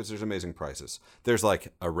 first off, because there's amazing prizes. There's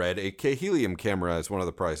like a red 8K helium camera as one of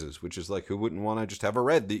the prizes, which is like, who wouldn't want to just have a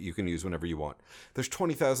red that you can use whenever you want? There's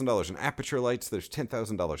 $20,000 in Aperture lights. There's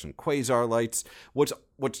 $10,000 in Quasar lights.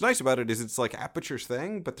 What's nice about it is it's like Aperture's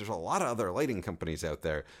thing, but there's a lot of other lighting companies out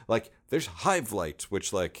there. Like there's Hive lights,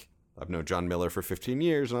 which like I've known John Miller for 15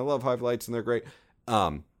 years and I love Hive lights and they're great.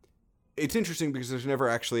 It's interesting because there's never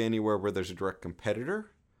actually anywhere where there's a direct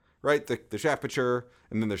competitor, right? There's Aperture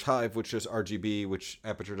and then there's Hive, which does RGB, which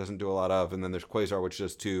Aperture doesn't do a lot of. And then there's Quasar, which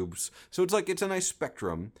does tubes. So it's like, it's a nice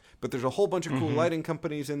spectrum, but there's a whole bunch of cool lighting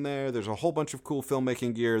companies in there. There's a whole bunch of cool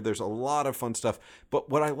filmmaking gear. There's a lot of fun stuff. But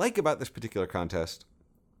what I like about this particular contest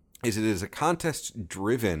is it is a contest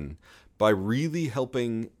driven by really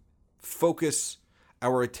helping focus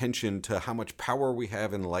our attention to how much power we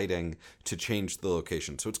have in lighting to change the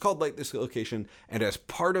location. So it's called Light This Location, and as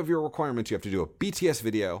part of your requirements, you have to do a BTS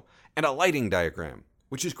video and a lighting diagram,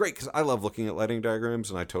 which is great because I love looking at lighting diagrams,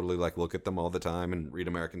 and I totally look at them all the time and read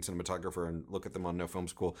American Cinematographer and look at them on No Film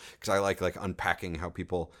School because I like unpacking how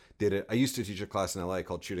people did it. I used to teach a class in LA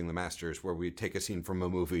called Shooting the Masters where we'd take a scene from a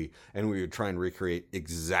movie and we would try and recreate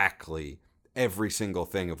exactly every single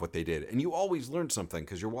thing of what they did. And you always learn something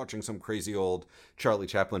because you're watching some crazy old Charlie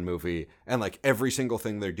Chaplin movie and like every single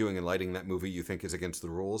thing they're doing in lighting that movie you think is against the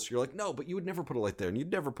rules. You're like, no, but you would never put a light there and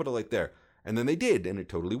you'd never put a light there. And then they did and it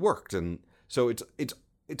totally worked. And so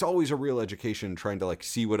it's always a real education trying to like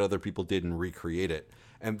see what other people did and recreate it.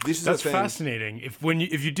 And that's fascinating.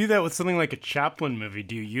 If you do that with something like a Chaplin movie,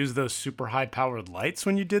 do you use those super high powered lights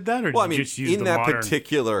when you did that, or did you just use in that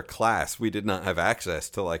particular class, we did not have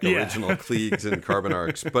access to like original Klieg's and carbon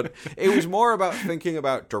arcs, but it was more about thinking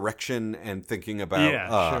about direction and thinking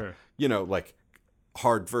about like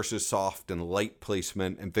hard versus soft and light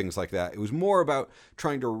placement and things like that. It was more about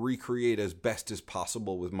trying to recreate as best as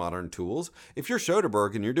possible with modern tools. If you're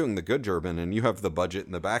Soderbergh and you're doing the good German and you have the budget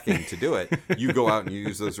and the backing to do it, you go out and you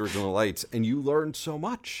use those original lights and you learn so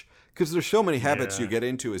much because there's so many habits you get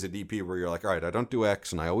into as a DP where you're like, all right, I don't do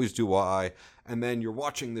X and I always do Y. And then you're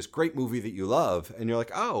watching this great movie that you love and you're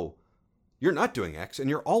like, oh, you're not doing X and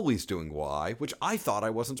you're always doing Y, which I thought I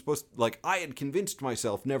wasn't supposed to, like, I had convinced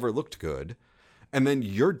myself never looked good. And then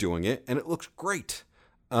you're doing it and it looks great.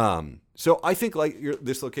 So I think like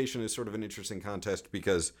this location is sort of an interesting contest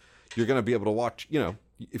because you're going to be able to watch, you know,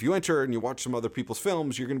 if you enter and you watch some other people's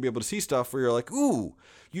films, you're going to be able to see stuff where you're like, ooh,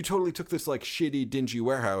 you totally took this like shitty, dingy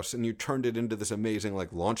warehouse and you turned it into this amazing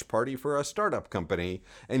like launch party for a startup company.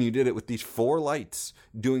 And you did it with these 4 lights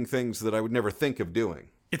doing things that I would never think of doing.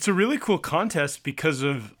 It's a really cool contest because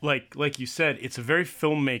of, like you said, it's a very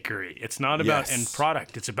filmmaker-y. It's not about end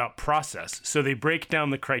product. It's about process. So they break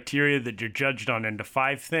down the criteria that you're judged on into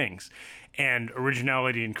 5 things. And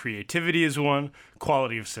originality and creativity is 1.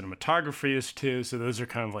 Quality of cinematography is 2. So those are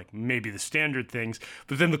kind of like maybe the standard things.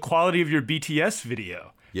 But then the quality of your BTS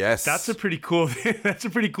video. Yes. That's a pretty cool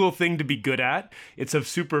thing to be good at. It's of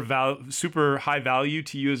super high value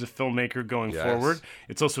to you as a filmmaker going forward.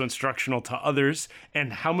 It's also instructional to others.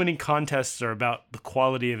 And how many contests are about the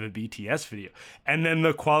quality of a BTS video? And then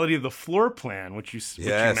the quality of the floor plan, which you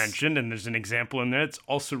mentioned, and there's an example in there. It's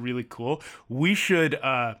also really cool. We should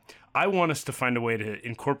I want us to find a way to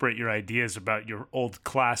incorporate your ideas about your old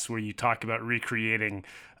class where you talk about recreating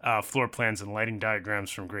floor plans and lighting diagrams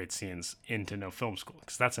from great scenes into No Film School,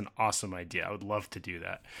 because that's an awesome idea. I would love to do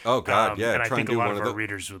that. Oh, God, yeah. And I think a lot of our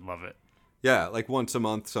readers would love it. Yeah, like once a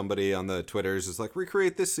month, somebody on the Twitters is like,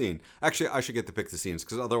 recreate this scene. Actually, I should get to pick the scenes,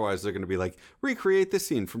 because otherwise they're going to be like, recreate this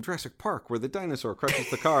scene from Jurassic Park where the dinosaur crushes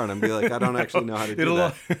the car. And I'm be like, I don't actually know how to do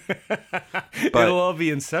that. It'll all be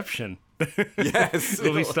Inception. Yes.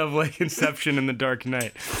 It'll be stuff like Inception and The Dark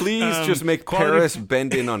Knight. Please just make Paris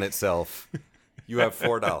bend in on itself. You have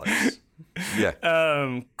 $4.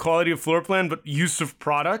 Yeah. Quality of floor plan, but use of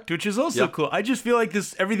product, which is also cool. I just feel like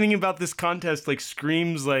everything about this contest like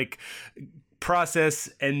screams like process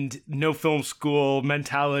and No Film School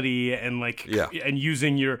mentality and like and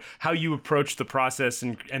using how you approach the process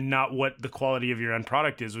and not what the quality of your end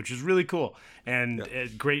product is, which is really cool and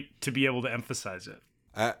great to be able to emphasize it.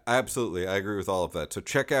 Absolutely. I agree with all of that. So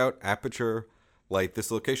check out Aperture Light,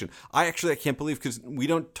 this location. I can't believe, because we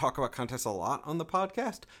don't talk about contests a lot on the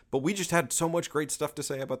podcast, but we just had so much great stuff to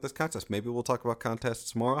say about this contest. Maybe we'll talk about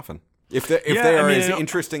contests more often. If they are as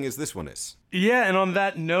interesting as this one is. Yeah, and on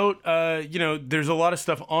that note, there's a lot of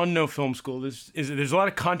stuff on No Film School. There's a lot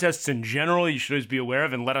of contests in general you should always be aware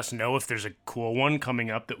of, and let us know if there's a cool one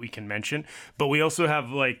coming up that we can mention. But we also have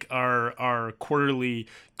like our quarterly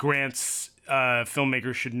grants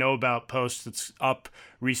filmmakers should know about post that's up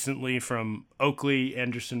recently from Oakley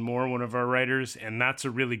Anderson Moore, one of our writers, and that's a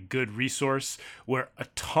really good resource where a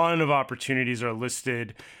ton of opportunities are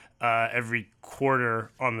listed every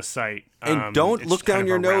quarter on the site. And don't look down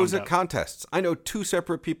your nose at contests. I know 2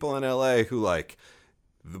 separate people in LA who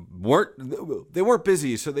weren't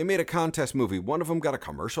busy, so they made a contest movie. One of them got a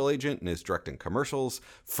commercial agent and is directing commercials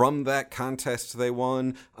from that contest they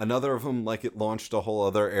won. Another of them, it launched a whole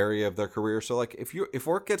other area of their career. So, if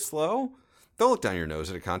work gets slow, don't look down your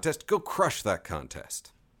nose at a contest. Go crush that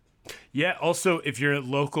contest. Yeah. Also, if you're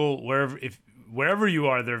local, wherever you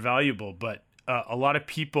are, they're valuable. But a lot of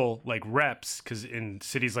people like reps, because in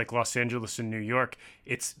cities like Los Angeles and New York,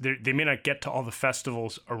 they may not get to all the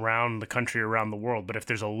festivals around the country, around the world. But if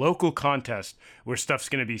there's a local contest where stuff's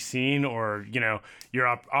going to be seen, or your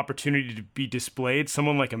opportunity to be displayed,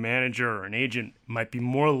 someone like a manager or an agent might be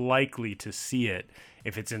more likely to see it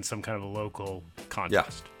if it's in some kind of a local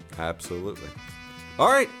contest. Yeah, absolutely. All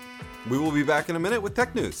right, we will be back in a minute with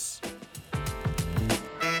tech news.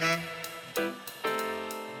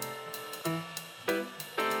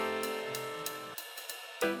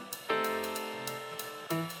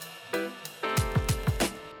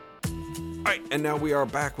 And now we are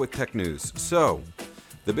back with tech news. So,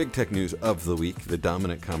 the big tech news of the week, the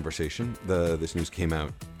dominant conversation. This news came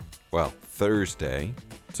out, Thursday,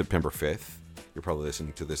 September 5th. You're probably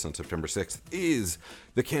listening to this on September 6th, is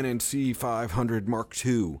the Canon C500 Mark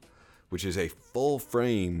II, which is a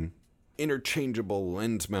full-frame, interchangeable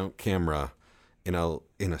lens mount camera in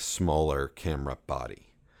a smaller camera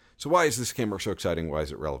body. So why is this camera so exciting? Why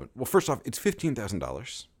is it relevant? Well, first off, it's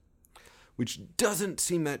 $15,000, which doesn't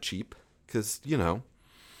seem that cheap. Because,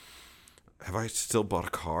 have I still bought a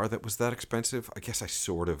car that was that expensive? I guess I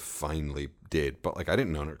sort of finally did. But, I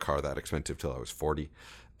didn't own a car that expensive till I was 40.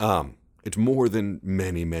 It's more than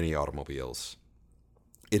many, many automobiles.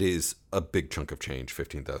 It is a big chunk of change,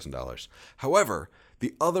 $15,000. However,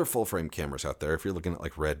 the other full-frame cameras out there, if you're looking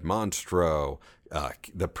at, Red Monstro,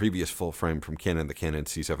 the previous full-frame from Canon, the Canon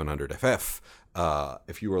C700 FF,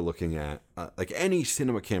 if you were looking at any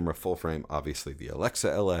cinema camera full frame, obviously the Alexa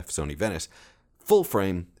LF, Sony Venice, full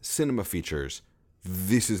frame cinema features,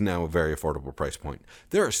 this is now a very affordable price point.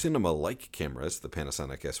 There are cinema-like cameras, the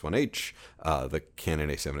Panasonic S1H, the Canon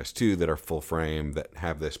A7S II, that are full frame, that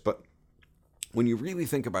have this. But when you really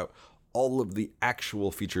think about all of the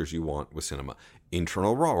actual features you want with cinema,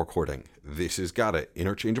 internal RAW recording, this has got it.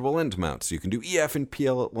 Interchangeable lens mounts, so you can do EF and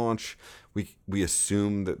PL at launch. We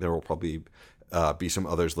assume that there will probably be some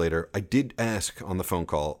others later. I did ask on the phone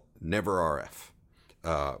call, never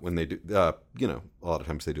RF. When they do, a lot of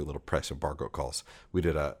times they do little press embargo calls. We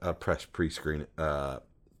did a press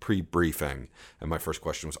pre-briefing, and my first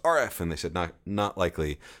question was RF, and they said not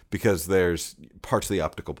likely, because there's parts of the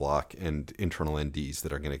optical block and internal NDs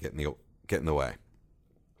that are going to get in the way,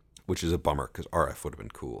 which is a bummer, because RF would have been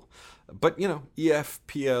cool. But, EF,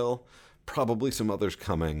 PL, probably some others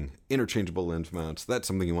coming, interchangeable lens mounts, that's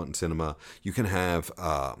something you want in cinema. You can have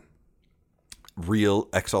real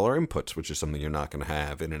XLR inputs, which is something you're not going to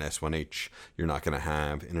have in an S1H, you're not going to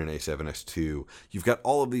have in an A7S II. You've got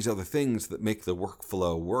all of these other things that make the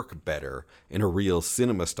workflow work better in a real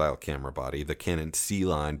cinema-style camera body, the Canon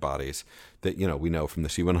C-line bodies that, we know from the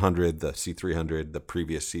C100, the C300, the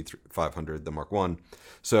previous C500, the Mark I.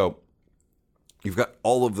 So you've got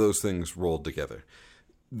all of those things rolled together.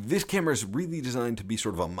 This camera is really designed to be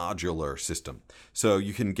sort of a modular system. So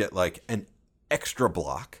you can get like an extra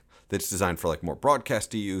block that's designed for like more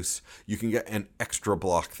broadcast use. You can get an extra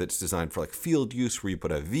block that's designed for like field use, where you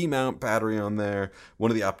put a V-mount battery on there. One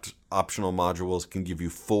of the optional modules can give you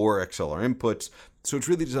 4 XLR inputs. So it's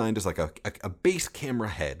really designed as like a base camera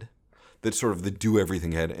head that's sort of the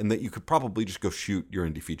do-everything head, and that you could probably just go shoot your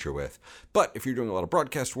indie feature with. But if you're doing a lot of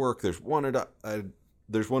broadcast work, there's one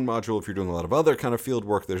module. If you're doing a lot of other kind of field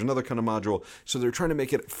work, there's another kind of module. So they're trying to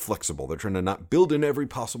make it flexible. They're trying to not build in every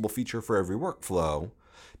possible feature for every workflow,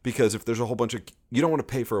 because if there's a whole bunch of, you don't want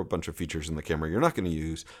to pay for a bunch of features in the camera you're not going to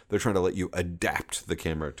use. They're trying to let you adapt the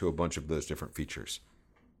camera to a bunch of those different features.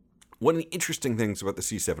 One of the interesting things about the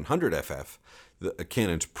C700 FF,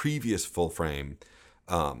 Canon's previous full frame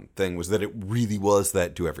thing, was that it really was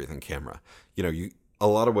that do-everything camera. A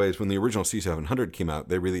lot of ways, when the original C700 came out,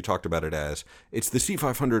 they really talked about it as, it's the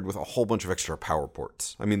C500 with a whole bunch of extra power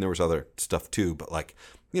ports. I mean, there was other stuff too, but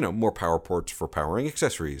more power ports for powering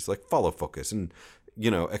accessories, like follow focus and,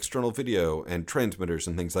 external video and transmitters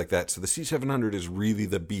and things like that. So the C700 is really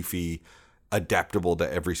the beefy, adaptable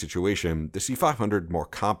to every situation. The C500, more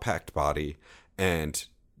compact body, and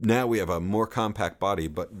now we have a more compact body,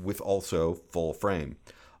 but with also full frame.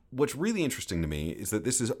 What's really interesting to me is that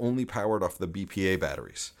this is only powered off the BPA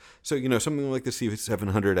batteries. So, something like the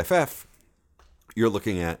C700 FF, you're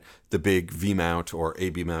looking at the big V-mount or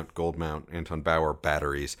AB mount, gold mount, Anton Bauer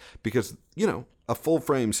batteries, because, a full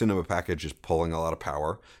frame cinema package is pulling a lot of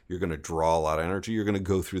power. You're going to draw a lot of energy. You're going to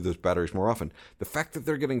go through those batteries more often. The fact that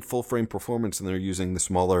they're getting full frame performance and they're using the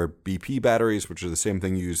smaller BP batteries, which are the same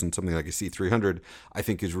thing you use in something like a C300, I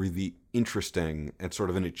think is really interesting and sort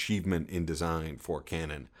of an achievement in design for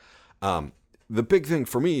Canon. The big thing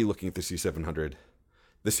for me, looking at the C700,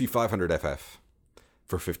 the C500 FF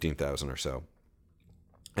for $15,000 or so,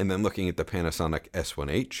 and then looking at the Panasonic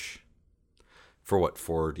S1H for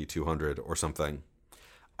 $4,200 or something,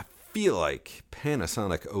 I feel like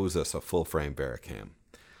Panasonic owes us a full frame Varicam.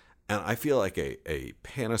 And I feel like a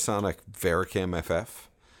Panasonic Varicam FF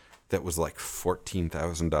that was like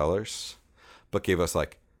 $14,000, but gave us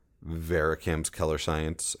like Varicam's color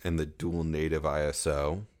science and the dual native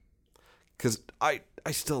ISO. Because I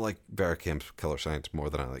still like Varicam's color science more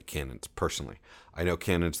than I like Canon's personally. I know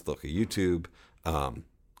Canon's look at YouTube.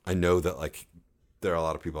 I know that there are a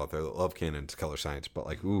lot of people out there that love Canon's color science, but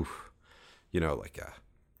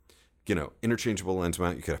interchangeable lens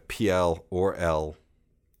mount. You could have PL or L,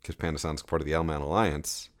 because Panasonic's part of the L mount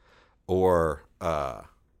alliance, or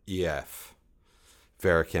EF,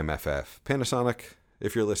 Varicam FF. Panasonic,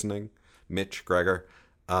 if you're listening, Mitch, Gregor,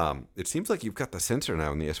 it seems like you've got the sensor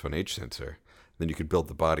now in the S1H sensor. Then you could build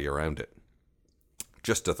the body around it.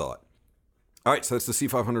 Just a thought. All right, so that's the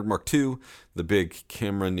C500 Mark II, the big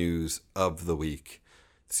camera news of the week.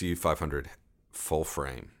 C500 full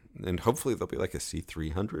frame. And hopefully there'll be like a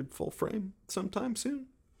C300 full frame sometime soon.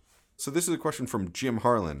 So this is a question from Jim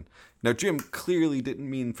Harlan. Now, Jim clearly didn't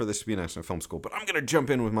mean for this to be a National Film School, but I'm going to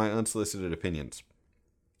jump in with my unsolicited opinions.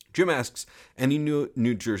 Jim asks, any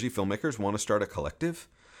New Jersey filmmakers want to start a collective?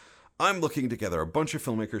 I'm looking together a bunch of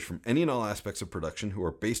filmmakers from any and all aspects of production who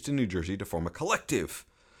are based in New Jersey to form a collective.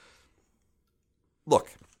 Look,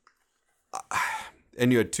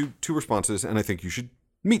 and you had two responses, and I think you should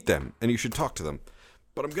meet them and you should talk to them.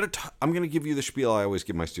 But I'm gonna give you the spiel I always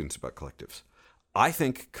give my students about collectives. I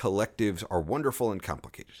think collectives are wonderful and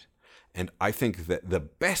complicated, and I think that the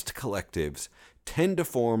best collectives tend to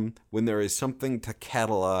form when there is something to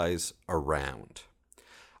catalyze around.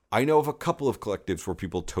 I know of a couple of collectives where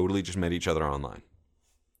people totally just met each other online.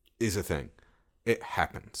 Is a thing. It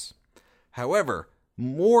happens. However,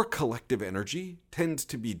 more collective energy tends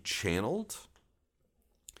to be channeled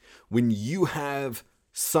when you have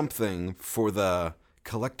something for the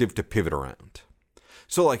collective to pivot around.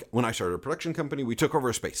 So like when I started a production company, we took over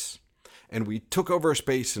a space. And we took over a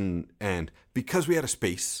space and because we had a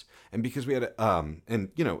space and because we had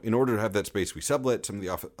in order to have that space, we sublet some of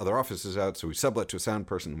the other offices out. So we sublet to a sound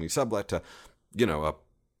person, and we sublet to,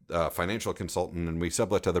 a financial consultant, and we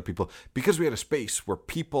sublet to other people. Because we had a space where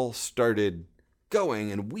people started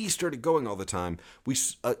going and we started going all the time,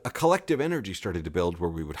 a collective energy started to build where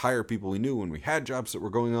we would hire people we knew when we had jobs that were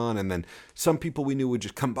going on, and then some people we knew would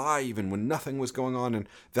just come by even when nothing was going on, and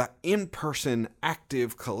that in-person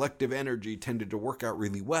active collective energy tended to work out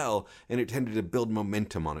really well, and it tended to build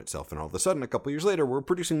momentum on itself. And all of a sudden, a couple years later, we're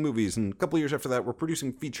producing movies, and a couple years after that, we're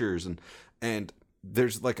producing features, and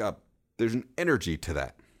there's an energy to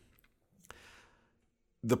that.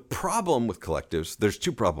 The problem with collectives, there's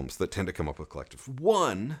two problems that tend to come up with collectives.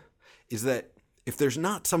 One is that if there's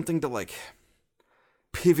not something to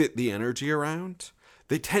pivot the energy around,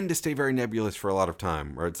 they tend to stay very nebulous for a lot of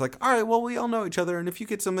time, where it's like, all right, well, we all know each other, and if you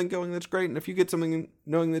get something going, that's great, and if you get something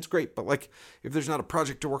knowing, that's great. But if there's not a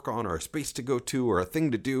project to work on or a space to go to or a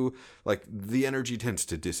thing to do, the energy tends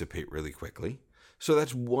to dissipate really quickly. So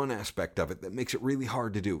that's one aspect of it that makes it really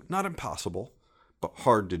hard to do. Not impossible, but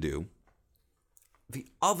hard to do. The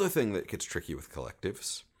other thing that gets tricky with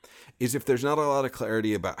collectives is if there's not a lot of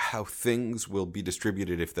clarity about how things will be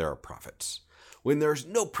distributed if there are profits. When there's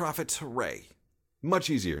no profits, hooray. Much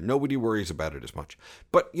easier. Nobody worries about it as much.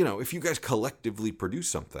 But, if you guys collectively produce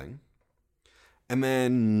something and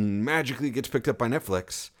then magically gets picked up by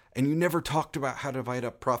Netflix and you never talked about how to divide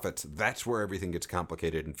up profits, that's where everything gets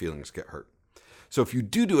complicated and feelings get hurt. So if you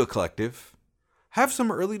do a collective, have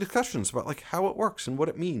some early discussions about how it works and what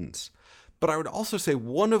it means. But I would also say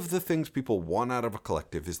one of the things people want out of a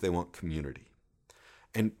collective is they want community.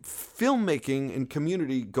 And filmmaking and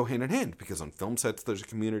community go hand in hand, because on film sets, there's a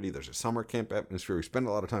community, there's a summer camp atmosphere, we spend a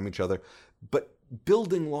lot of time with each other. But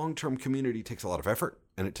building long-term community takes a lot of effort,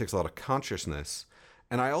 and it takes a lot of consciousness.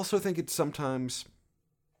 And I also think it's sometimes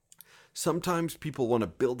people want to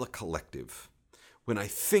build a collective when I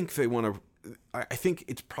think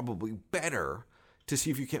it's probably better to see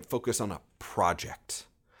if you can't focus on a project.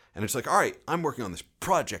 And it's all right, I'm working on this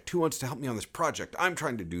project. Who wants to help me on this project? I'm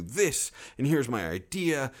trying to do this, and here's my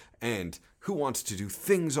idea, and who wants to do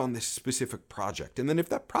things on this specific project? And then if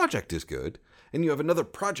that project is good, and you have another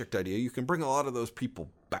project idea, you can bring a lot of those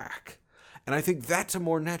people back. And I think that's a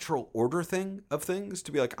more natural order of things,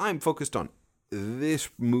 to be I'm focused on this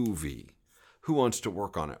movie. Who wants to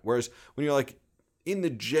work on it? Whereas when you're in the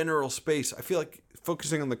general space, I feel like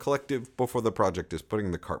focusing on the collective before the project is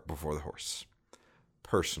putting the cart before the horse.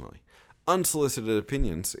 Personally. Unsolicited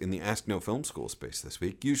opinions in the Ask No Film School space this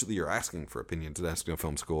week. Usually you're asking for opinions at Ask No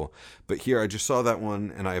Film School, but here I just saw that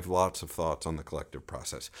one and I have lots of thoughts on the collective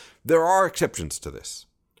process. There are exceptions to this.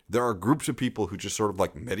 There are groups of people who just sort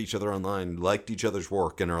of met each other online, liked each other's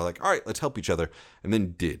work, and are all right, let's help each other, and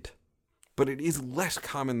then did. But it is less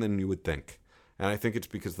common than you would think. And I think it's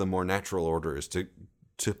because the more natural order is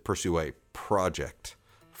to pursue a project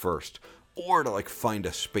first, or to find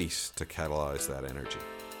a space to catalyze that energy.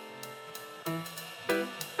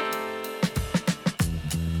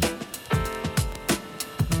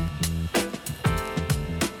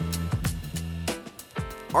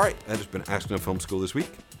 All right, that has been Ask No Film School this week.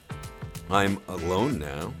 I'm alone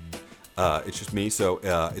now. It's just me, so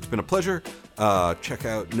it's been a pleasure. Check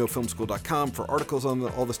out nofilmschool.com for articles on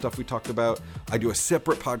all the stuff we talked about. I do a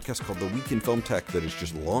separate podcast called The Week in Film Tech that is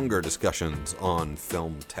just longer discussions on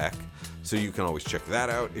film tech. So you can always check that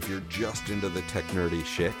out if you're just into the tech nerdy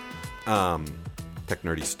shit. Tech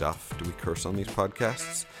nerdy stuff. Do we curse on these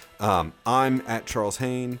podcasts? I'm at Charles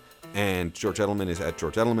Hain, and George Edelman is at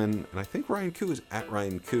George Edelman, and I think Ryan Koo is at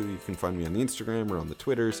Ryan Koo. You can find me on the Instagram or on the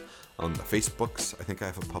Twitters, on the Facebooks. I think I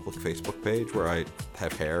have a public Facebook page where I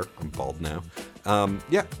have hair. I'm bald now. All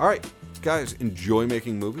right, guys, enjoy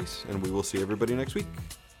making movies, and we will see everybody next week.